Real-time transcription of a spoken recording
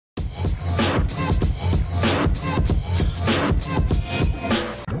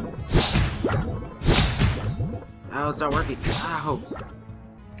it's not working. Ow!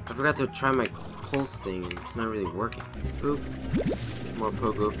 I forgot to try my pulse thing, and it's not really working. Boop. More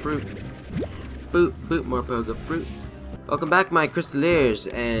pogo fruit. Boop, boop, more pogo fruit. Welcome back, my Crystaliers,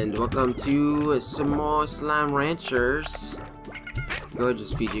 and welcome to some more Slime Ranchers. Go ahead,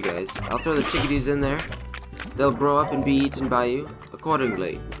 just feed you guys. I'll throw the chickadees in there. They'll grow up and be eaten by you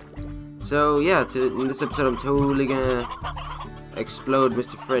accordingly. So yeah, in this episode I'm totally gonna explode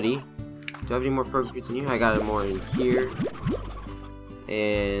Mr. Freddy. Do I have any more pogo fruits in here? I got more in here.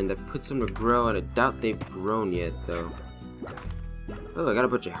 And I put some to grow, and I doubt they've grown yet, though. Oh, I got a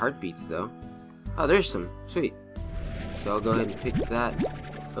bunch of heartbeats, though. Oh, there's some. Sweet. So I'll go ahead and pick that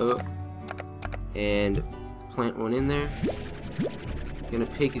up. And plant one in there. Gonna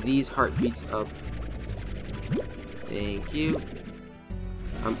pick these heartbeats up. Thank you.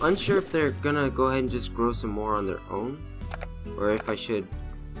 I'm unsure if they're gonna go ahead and just grow some more on their own, or if I should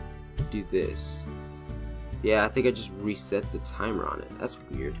do this. Yeah, I think I just reset the timer on it. That's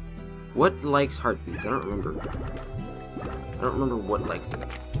weird. What likes heartbeats? I don't remember. I don't remember what likes it.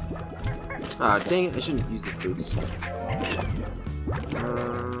 Ah, dang it! I shouldn't use the fruits.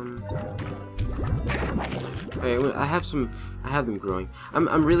 Alright, I have some. I have them growing.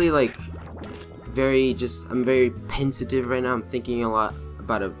 I'm really like I'm very pensive right now. I'm thinking a lot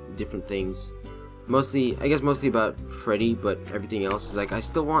about different things. I guess mostly about Freddy, but everything else is like, I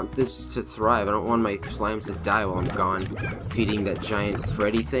still want this to thrive. I don't want my slimes to die while I'm gone, feeding that giant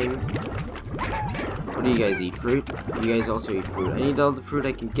Freddy thing. What do you guys eat? Fruit? You guys also eat fruit. I need all the fruit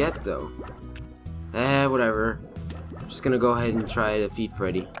I can get, though. Whatever. I'm just gonna go ahead and try to feed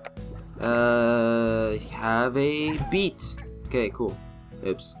Freddy. Have a beet. Okay, cool.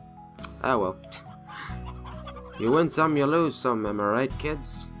 Oops. Ah, well. You win some, you lose some, am I right,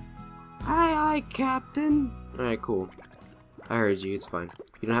 kids? Aye, aye, Captain. Alright, cool. I heard you, it's fine.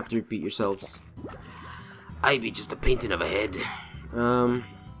 You don't have to repeat yourselves. I be just a painting of a head. I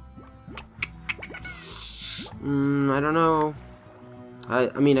don't know.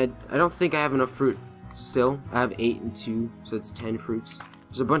 I mean, I don't think I have enough fruit still. I have 8 and 2, so it's 10 fruits.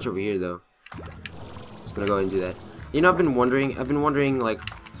 There's a bunch over here, though. Just gonna go ahead and do that. You know, I've been wondering, like,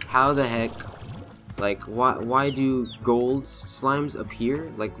 how the heck, like, why do gold slimes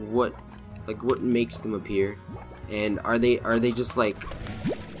appear? Like, what makes them appear? And are they just like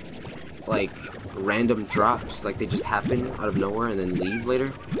random drops? Like they just happen out of nowhere and then leave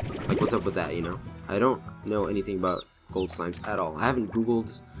later? Like, what's up with that, you know? I don't know anything about gold slimes at all. I haven't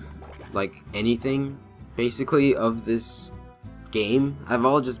googled like anything basically of this game. I've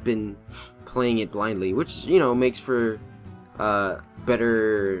all just been playing it blindly, which, you know, makes for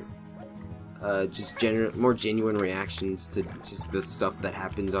better more genuine reactions to just the stuff that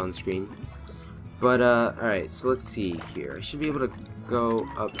happens on screen. But alright, so let's see here. I should be able to go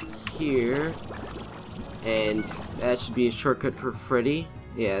up here, and that should be a shortcut for Freddy.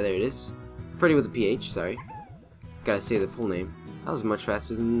 Yeah, there it is. Freddy with a PH, sorry. Gotta say the full name. That was much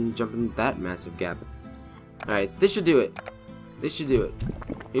faster than jumping that massive gap. Alright, this should do it. This should do it.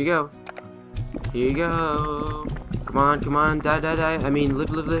 Here you go. Here you go. Come on, come on. Die, die, die. I mean, live,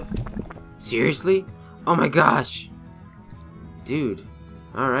 live, live. Seriously? Oh my gosh. Dude.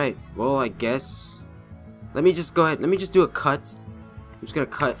 Alright. Well, I guess. Let me just go ahead. Let me just do a cut. I'm just gonna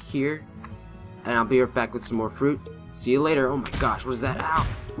cut here. And I'll be right back with some more fruit. See you later. Oh my gosh. What is that? Ow.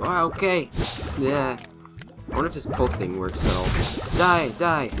 Oh, okay. Yeah. I wonder if this pulse thing works at all. Die.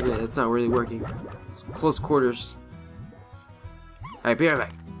 Die. Yeah, it's not really working. It's close quarters. Alright, be right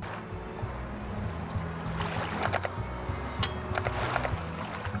back.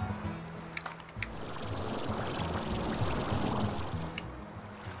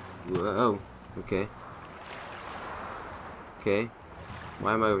 Whoa, okay. Okay.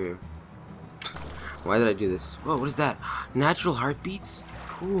 Why am I over here? Why did I do this? Whoa, what is that? Natural heartbeats?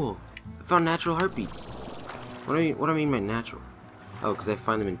 Cool. I found natural heartbeats. What do I mean by natural? Oh, because I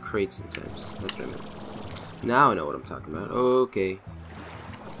find them in crates sometimes. That's what I meant. Now I know what I'm talking about. Okay.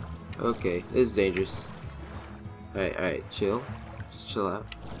 Okay, this is dangerous. Alright, alright, chill. Just chill out.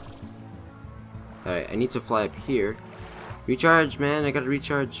 Alright, I need to fly up here. Recharge, man, I gotta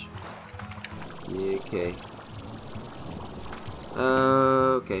recharge. Okay.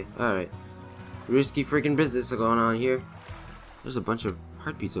 Okay, alright. Risky freaking business going on here. There's a bunch of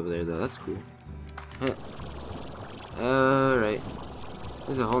heartbeats over there, though. That's cool. Alright.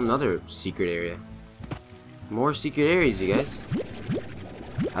 There's a whole nother secret area. More secret areas, you guys.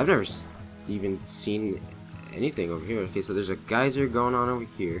 I've never even seen anything over here. Okay, so there's a geyser going on over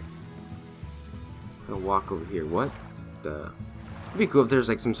here. I'm gonna walk over here. What the? It'd be cool if there's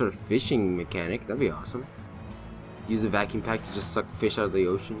like some sort of fishing mechanic. That'd be awesome. Use the vacuum pack to just suck fish out of the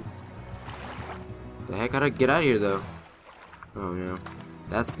ocean. The heck? How do I get out of here, though? Oh, no.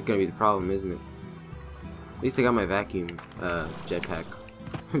 That's gonna be the problem, isn't it? At least I got my vacuum jetpack.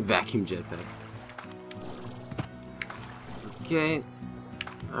 Vacuum jetpack. Okay.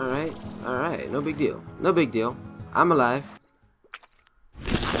 Alright. Alright. No big deal. No big deal. I'm alive.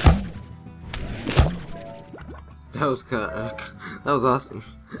 That was awesome.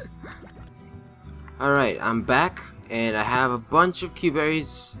 Alright, I'm back, and I have a bunch of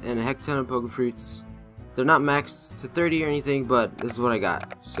Q-berries and a heck ton of Poke Fruits. They're not maxed to 30 or anything, but this is what I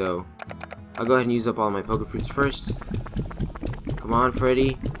got. So, I'll go ahead and use up all my Poke Fruits first. Come on,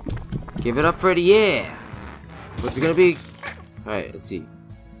 Freddy. Give it up, Freddy, yeah! What's it gonna be? Alright, let's see.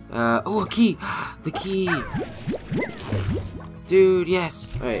 Oh, a key! The key! Dude, yes!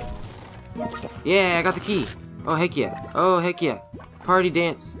 Alright. Yeah, I got the key! Oh, heck yeah. Oh, heck yeah. Party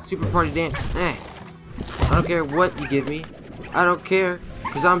dance. Super party dance. Eh. I don't care what you give me. I don't care.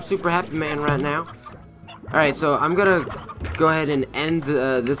 Because I'm super happy man right now. Alright, so I'm gonna go ahead and end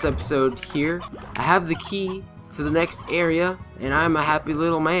this episode here. I have the key to the next area, and I'm a happy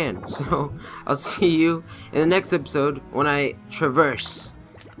little man. So, I'll see you in the next episode when I traverse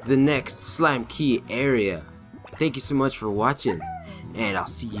the next Slime Key area. Thank you so much for watching. And I'll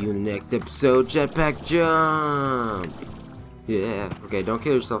see you in the next episode. Jetpack jump! Yeah, okay, don't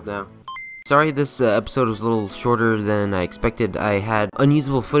kill yourself now. Sorry this episode was a little shorter than I expected. I had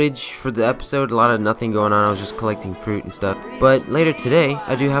unusable footage for the episode, a lot of nothing going on. I was just collecting fruit and stuff. But later today,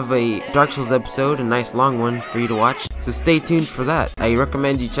 I do have a Dark Souls episode, a nice long one for you to watch. So stay tuned for that. I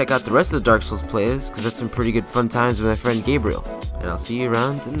recommend you check out the rest of the Dark Souls playlists, because that's some pretty good fun times with my friend Gabriel. And I'll see you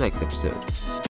around in the next episode.